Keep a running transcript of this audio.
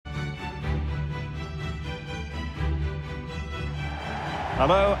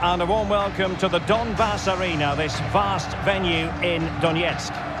Hello and a warm welcome to the Donbass Arena, this vast venue in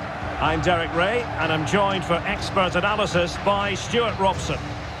Donetsk. I'm Derek Ray and I'm joined for expert analysis by Stuart Robson.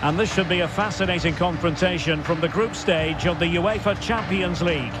 And this should be a fascinating confrontation from the group stage of the UEFA Champions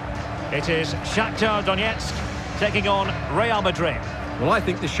League. It is Shakhtar Donetsk taking on Real Madrid. Well, I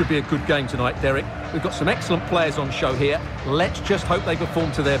think this should be a good game tonight, Derek. We've got some excellent players on show here. Let's just hope they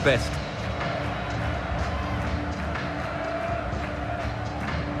perform to their best.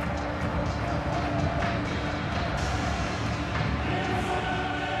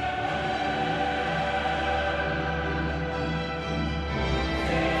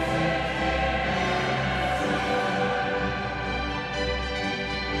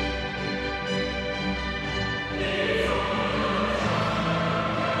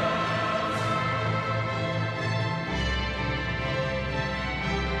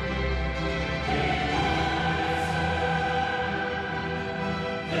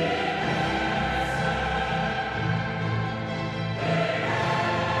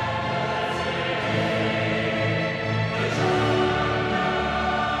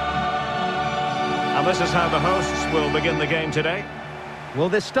 And this is how the hosts will begin the game today. Well,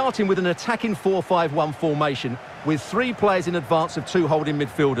 they're starting with an attacking 4-5-1 formation with 3 players in advance of 2 holding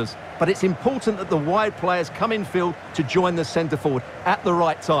midfielders. But it's important that the wide players come in field to join the centre forward at the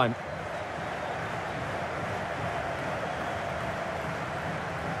right time.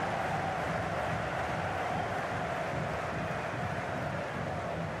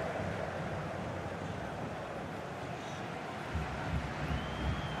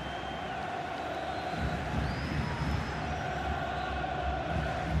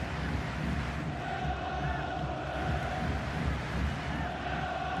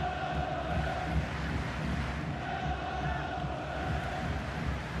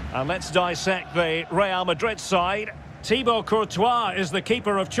 And let's dissect the Real Madrid side. Thibaut Courtois is the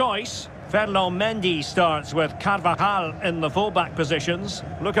keeper of choice. Fernando starts with Carvajal in the fullback positions.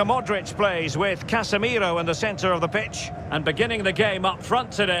 Luka Modric plays with Casemiro in the centre of the pitch. And beginning the game up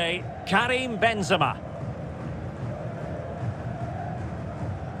front today, Karim Benzema.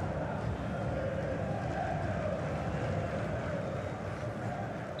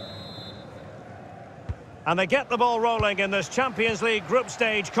 And they get the ball rolling in this Champions League group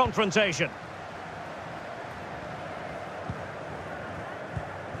stage confrontation.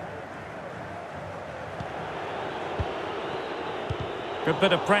 Good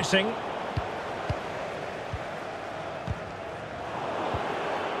bit of pressing.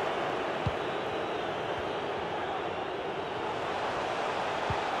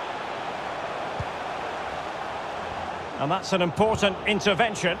 And that's an important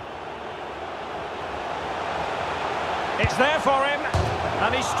intervention. It's there for him,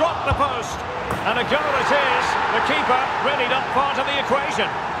 and he struck the post, and a goal it is. The keeper really not part of the equation.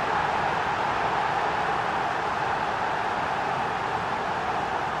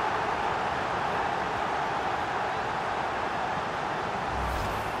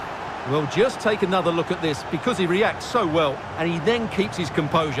 Well, just take another look at this, because he reacts so well, and he then keeps his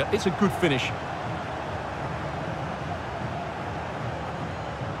composure. It's a good finish.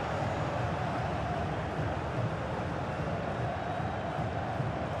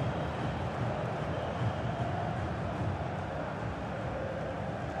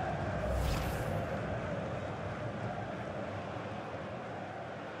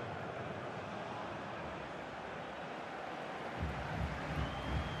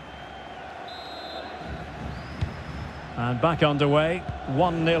 And back underway,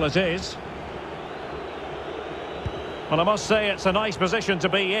 1-0 it is. Well, I must say it's a nice position to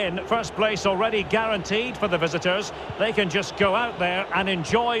be in. First place already guaranteed for the visitors. They can just go out there and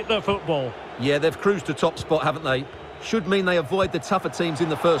enjoy the football. Yeah, they've cruised to top spot, haven't they? Should mean they avoid the tougher teams in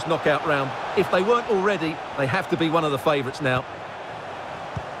the first knockout round. If they weren't already, they have to be one of the favourites now.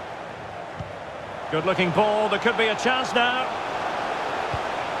 Good-looking ball. There could be a chance now.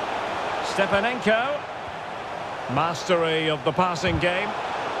 Stepanenko. Mastery of the passing game.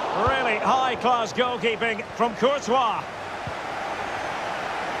 Really high-class goalkeeping from Courtois.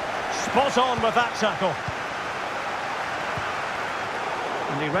 Spot on with that tackle.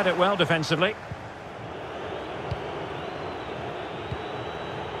 And he read it well defensively.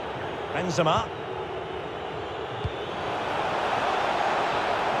 Benzema.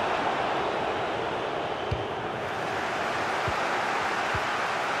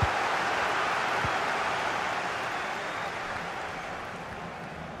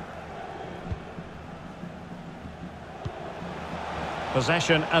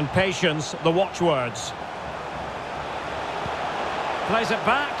 Possession and patience, the watchwords. Plays it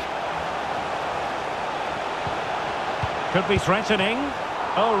back. Could be threatening.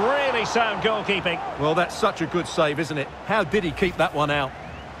 Oh, really sound goalkeeping. Well, that's such a good save, isn't it? How did he keep that one out?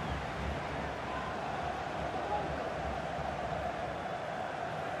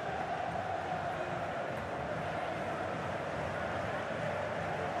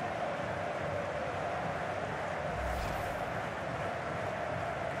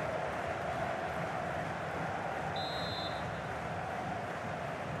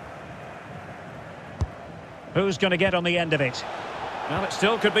 Who's going to get on the end of it? Well, it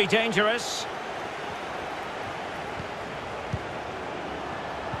still could be dangerous.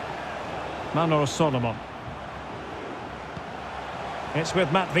 Manor Solomon. It's with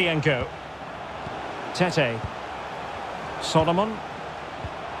Matvienko. Tete. Solomon.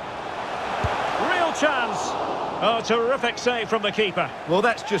 Real chance. Oh, terrific save from the keeper. Well,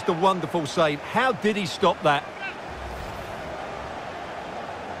 that's just a wonderful save. How did he stop that?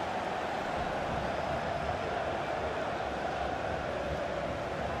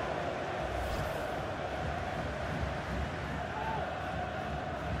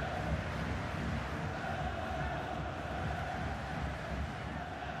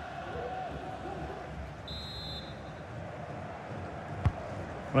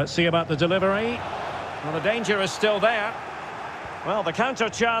 Let's see about the delivery. Well, the danger is still there. Well, the counter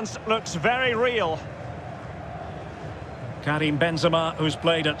chance looks very real. Karim Benzema, who's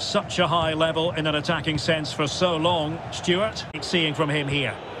played at such a high level in an attacking sense for so long. Stuart, seeing from him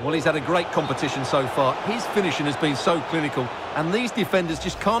here. Well, he's had a great competition so far. His finishing has been so clinical, and these defenders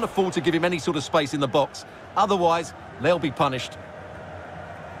just can't afford to give him any sort of space in the box. Otherwise, they'll be punished.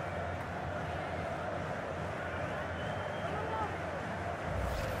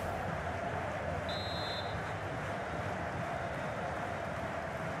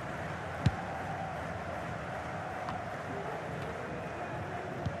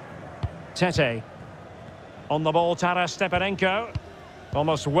 Tete. On the ball, Stepanenko.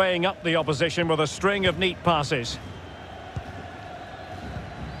 Almost weighing up the opposition with a string of neat passes.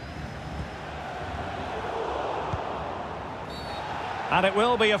 And it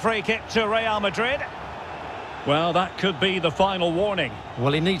will be a free kick to Real Madrid. Well, that could be the final warning.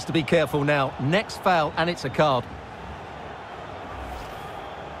 Well, he needs to be careful now. Next foul, and it's a card.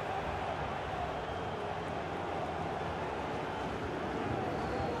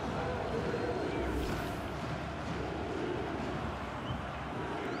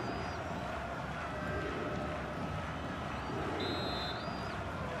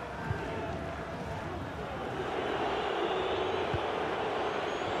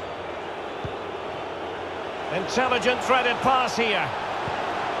 Intelligent threaded pass here.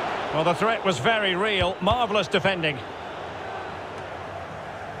 Well, the threat was very real. Marvellous defending.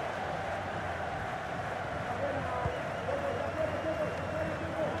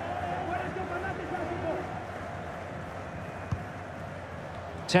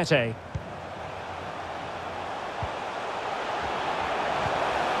 Tete.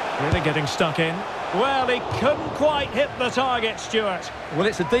 Really getting stuck in. Well, he couldn't quite hit the target, Stuart. Well,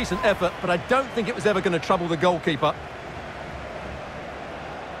 it's a decent effort, but I don't think it was ever going to trouble the goalkeeper.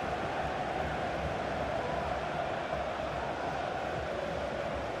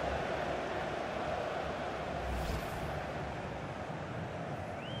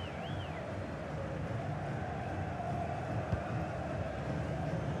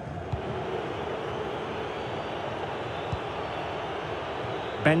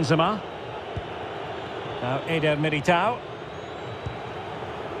 Benzema. Now Eder Militao.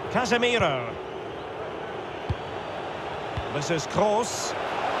 Casemiro. This is Kroos.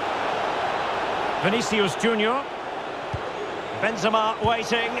 Vinicius Junior. Benzema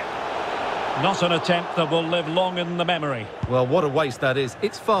waiting. Not an attempt that will live long in the memory. Well, what a waste that is.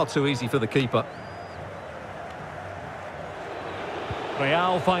 It's far too easy for the keeper.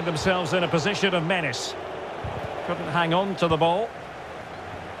 Real find themselves in a position of menace. Couldn't hang on to the ball.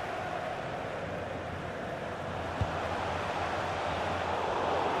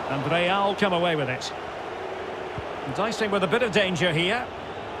 And Real come away with it. Dicing with a bit of danger here.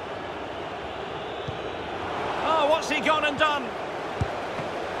 Oh, what's he gone and done?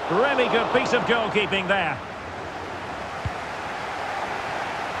 Really good piece of goalkeeping there.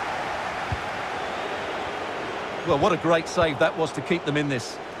 Well, what a great save that was to keep them in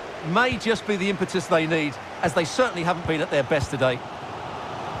this. May just be the impetus they need, as they certainly haven't been at their best today.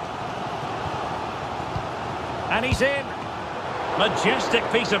 And he's in. Majestic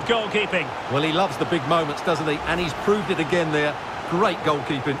piece of goalkeeping. Well, he loves the big moments, doesn't he? And he's proved it again there. Great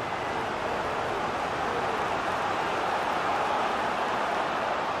goalkeeping.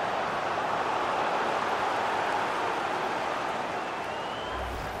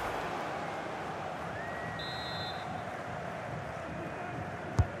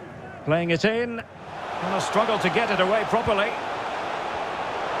 Playing it in. And a struggle to get it away properly.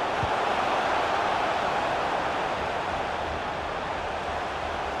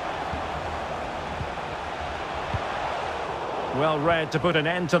 Well read to put an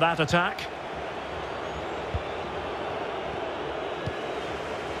end to that attack.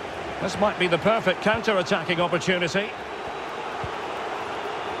 This might be the perfect counter-attacking opportunity.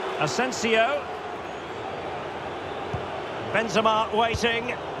 Asensio. Benzema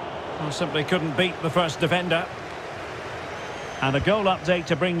waiting. Oh, simply couldn't beat the first defender. And a goal update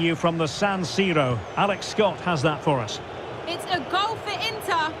to bring you from the San Siro. Alex Scott has that for us. It's a goal for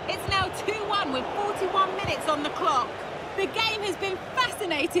Inter. It's now 2-1 with 41 minutes on the clock. The game has been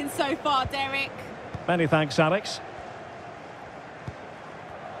fascinating so far, Derek. Many thanks, Alex.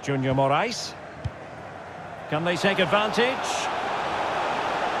 Junior Moraes. Can they take advantage?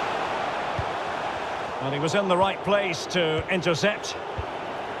 Well, he was in the right place to intercept.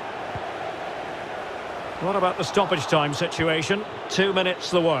 What about the stoppage time situation? 2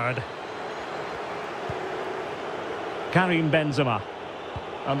 minutes the word. Karim Benzema.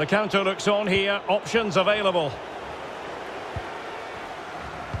 And the counter looks on here. Options available.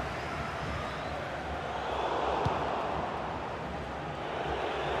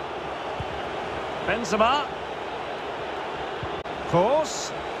 Benzema.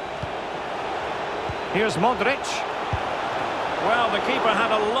 Course. Here's Modric. Well, the keeper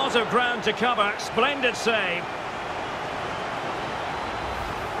had a lot of ground to cover. Splendid save.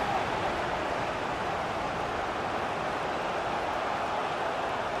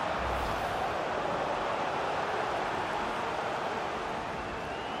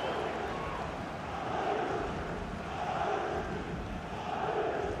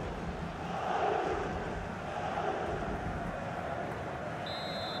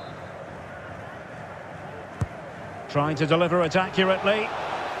 Trying to deliver it accurately.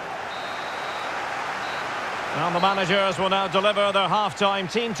 And the managers will now deliver their half-time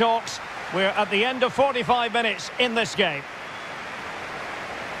team talks. We're at the end of 45 minutes in this game.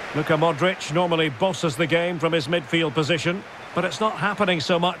 Luka Modric normally bosses the game from his midfield position, but it's not happening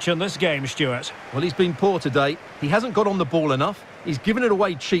so much in this game, Stuart. Well, he's been poor today. He hasn't got on the ball enough. He's given it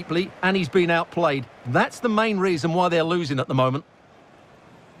away cheaply, and he's been outplayed. That's the main reason why they're losing at the moment.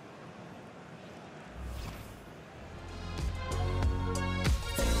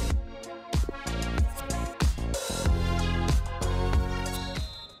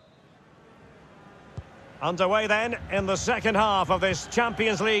 Underway then in the second half of this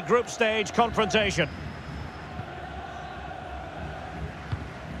Champions League group stage confrontation.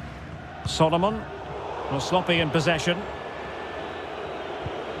 Solomon was sloppy in possession.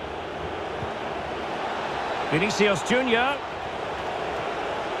 Vinicius Junior.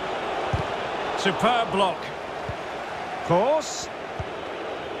 Superb block. Course.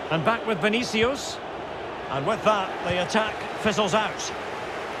 And back with Vinicius. And with that, the attack fizzles out.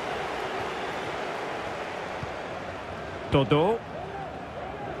 Dodo.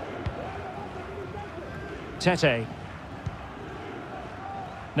 Tete.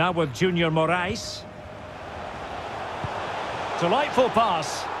 Now with Junior Moraes. Delightful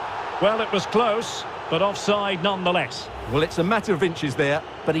pass. Well, it was close, but offside nonetheless. Well, it's a matter of inches there,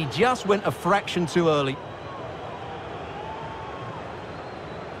 but he just went a fraction too early.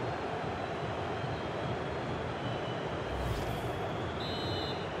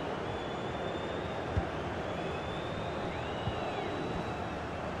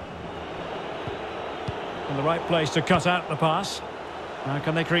 In the right place to cut out the pass. Now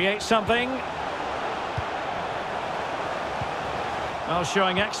can they create something? Well,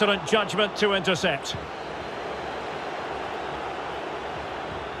 showing excellent judgment to intercept.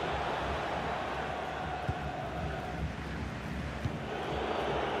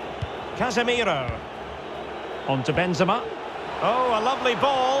 Casemiro. On to Benzema. Oh, a lovely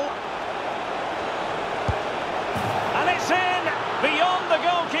ball. And it's in! Beyond the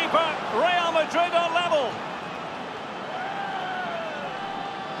goalkeeper. Real Madrid are level.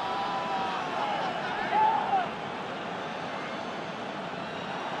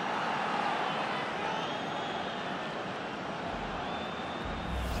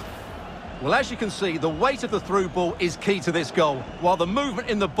 Well, as you can see, the weight of the through ball is key to this goal, while the movement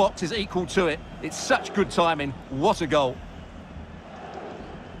in the box is equal to it. It's such good timing. What a goal.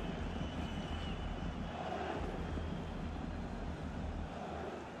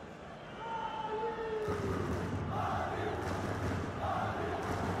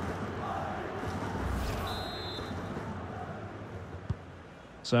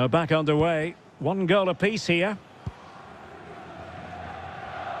 So back underway. 1 goal apiece here.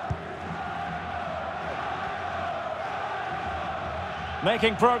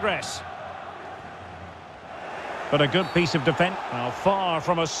 Making progress. But a good piece of defence. Now, far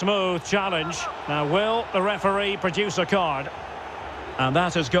from a smooth challenge. Now, will the referee produce a card? And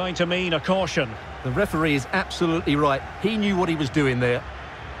that is going to mean a caution. The referee is absolutely right. He knew what he was doing there.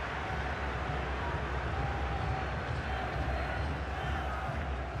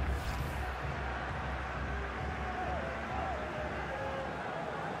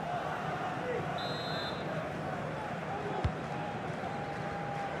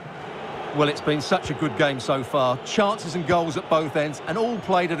 Well, it's been such a good game so far. Chances and goals at both ends, and all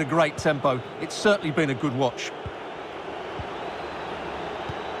played at a great tempo. It's certainly been a good watch.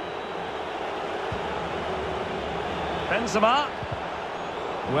 Benzema.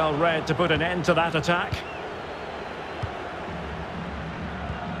 Well read to put an end to that attack.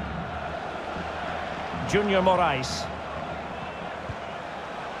 Junior Moraes.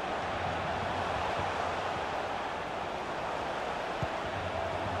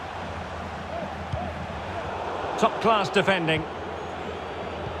 Top-class defending.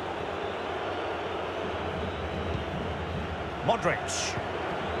 Modric.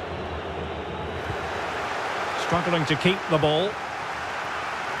 Struggling to keep the ball.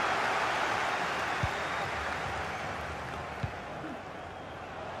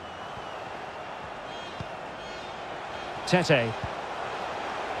 Tete.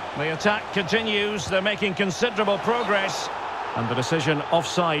 The attack continues. They're making considerable progress. And the decision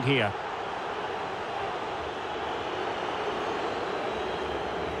offside here.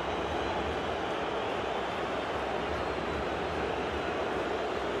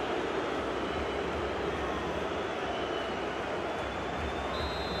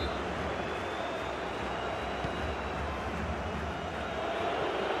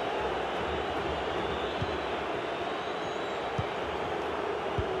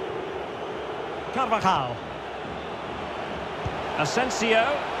 Carvajal.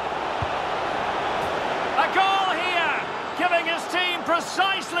 Asensio. A goal here, giving his team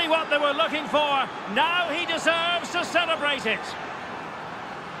precisely what they were looking for. Now he deserves to celebrate it.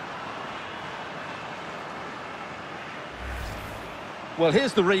 Well,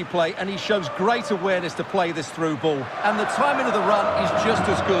 here's the replay, and he shows great awareness to play this through ball. And the timing of the run is just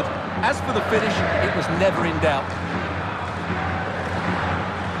as good. As for the finish, it was never in doubt.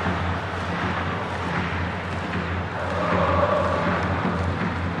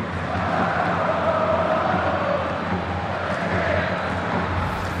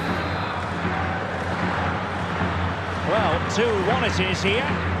 Well, 2-1 it is here.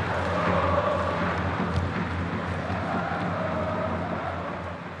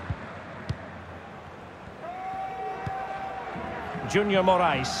 Junior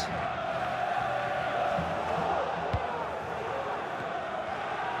Moraes.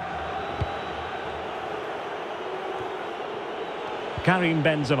 Karim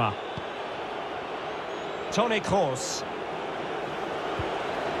Benzema. Toni Kroos.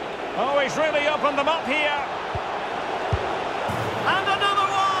 Oh, he's really opened them up here. And another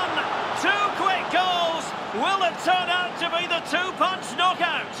one! 2 quick goals! Will it turn out to be the 2-punch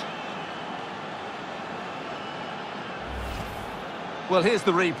knockout? Well, here's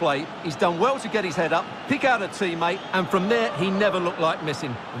the replay. He's done well to get his head up, pick out a teammate, and from there, he never looked like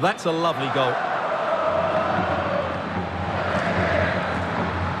missing. That's a lovely goal.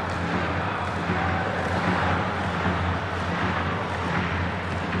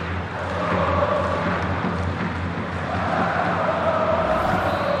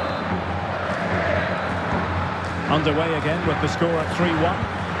 Underway again with the score at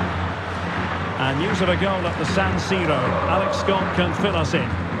 3-1. And news of a goal at the San Siro. Alex Scott can fill us in.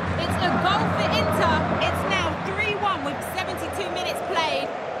 It's a goal for Inter. It's now 3-1 with 72 minutes played.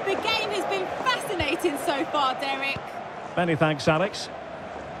 The game has been fascinating so far, Derek. Many thanks, Alex.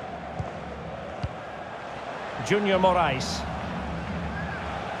 Junior Moraes.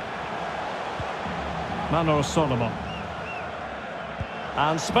 Manor Solomon.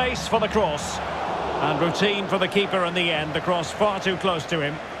 And space for the cross. And routine for the keeper in the end. The cross far too close to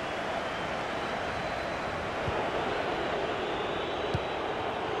him.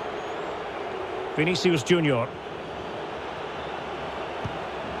 Vinicius Junior.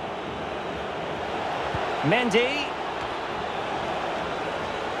 Mendy.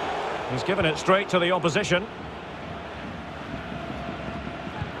 He's given it straight to the opposition.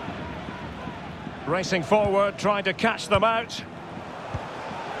 Racing forward, trying to catch them out.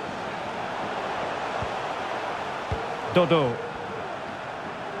 Dodo.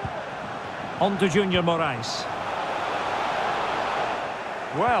 On to Junior Moraes.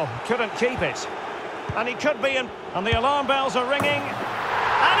 Well, couldn't keep it. And he could be in. And the alarm bells are ringing.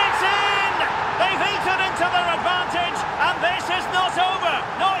 And it's in! They've eaten into their advantage. And this is not over.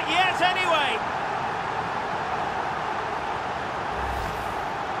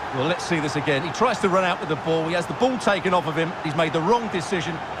 Well, let's see this again. He tries to run out with the ball. He has the ball taken off of him. He's made the wrong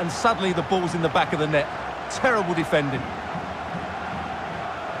decision, and suddenly the ball's in the back of the net. Terrible defending.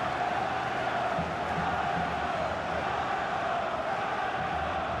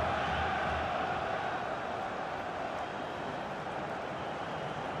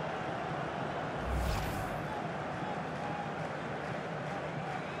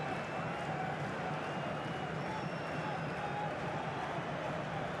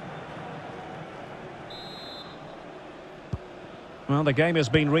 Well, the game has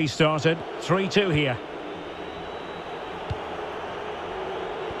been restarted. 3-2 here.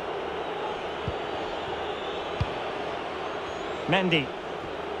 Mendy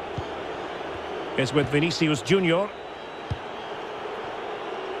is with Vinicius Junior.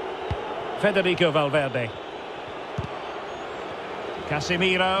 Federico Valverde.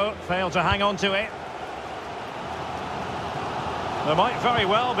 Casemiro failed to hang on to it. There might very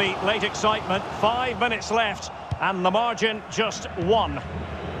well be late excitement. 5 minutes left. And the margin just 1.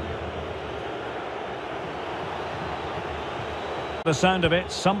 The sound of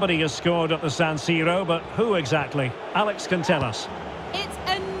it, somebody has scored at the San Siro, but who exactly? Alex can tell us. It's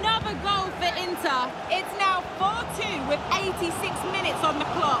another goal for Inter. It's now 4-2 with 86 minutes on the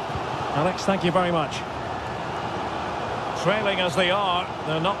clock. Alex, thank you very much. Trailing as they are,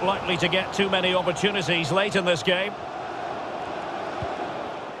 they're not likely to get too many opportunities late in this game.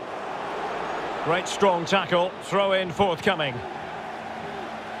 Great strong tackle, throw in forthcoming.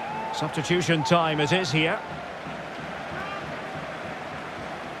 Substitution time it is here.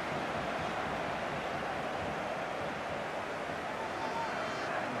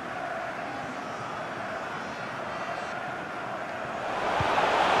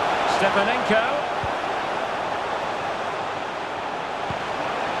 Stepanenko.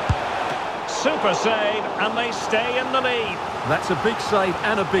 Super save, and they stay in the lead. That's a big save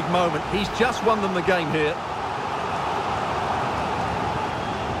and a big moment. He's just won them the game here.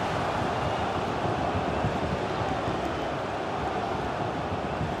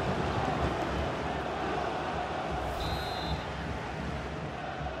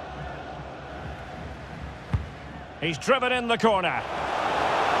 He's driven in the corner.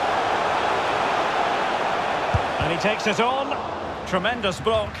 And he takes it on. Tremendous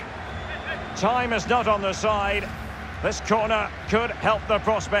block. Time is not on their side. This corner could help their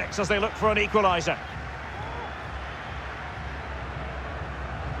prospects as they look for an equaliser.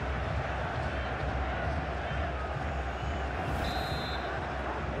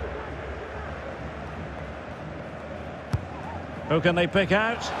 Who can they pick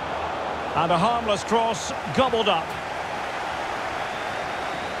out? And a harmless cross gobbled up.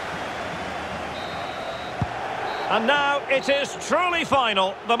 And now it is truly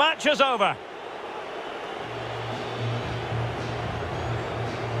final. The match is over.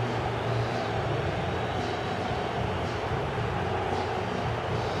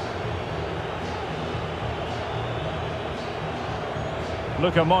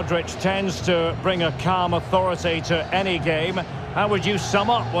 Luka Modric tends to bring a calm authority to any game. How would you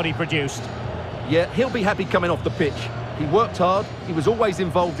sum up what he produced? Yeah, he'll be happy coming off the pitch. He worked hard, he was always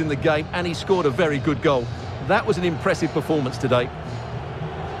involved in the game, and he scored a very good goal. That was an impressive performance today.